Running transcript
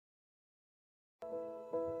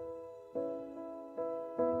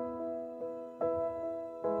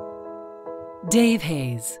Dave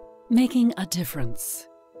Hayes, making a difference.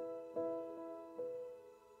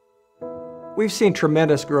 We've seen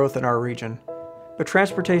tremendous growth in our region, but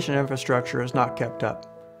transportation infrastructure is not kept up.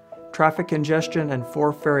 Traffic congestion and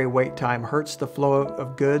 4 ferry wait time hurts the flow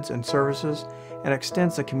of goods and services and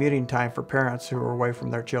extends the commuting time for parents who are away from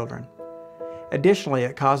their children. Additionally,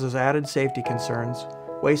 it causes added safety concerns,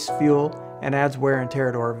 wastes fuel, and adds wear and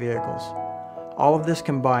tear to our vehicles. All of this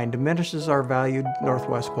combined diminishes our valued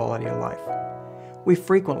Northwest quality of life. We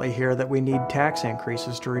frequently hear that we need tax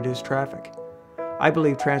increases to reduce traffic. I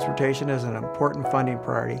believe transportation is an important funding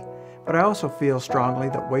priority, but I also feel strongly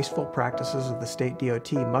that wasteful practices of the state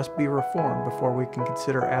DOT must be reformed before we can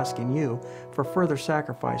consider asking you for further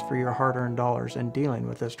sacrifice for your hard-earned dollars in dealing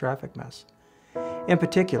with this traffic mess. In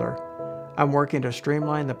particular, I'm working to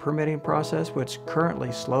streamline the permitting process, which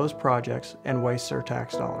currently slows projects and wastes our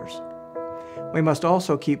tax dollars. We must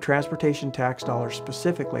also keep transportation tax dollars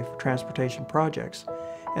specifically for transportation projects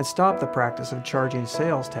and stop the practice of charging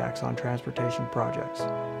sales tax on transportation projects.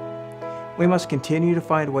 We must continue to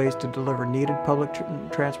find ways to deliver needed public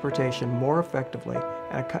transportation more effectively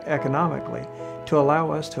and economically to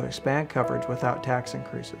allow us to expand coverage without tax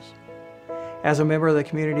increases. As a member of the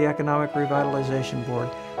Community Economic Revitalization Board,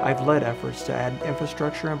 I've led efforts to add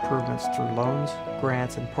infrastructure improvements through loans,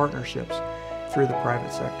 grants, and partnerships through the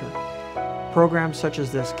private sector. Programs such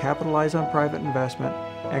as this capitalize on private investment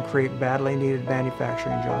and create badly needed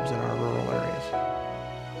manufacturing jobs in our rural areas.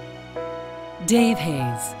 Dave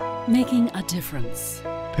Hayes, making a difference.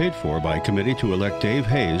 Paid for by Committee to elect Dave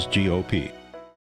Hayes, GOP.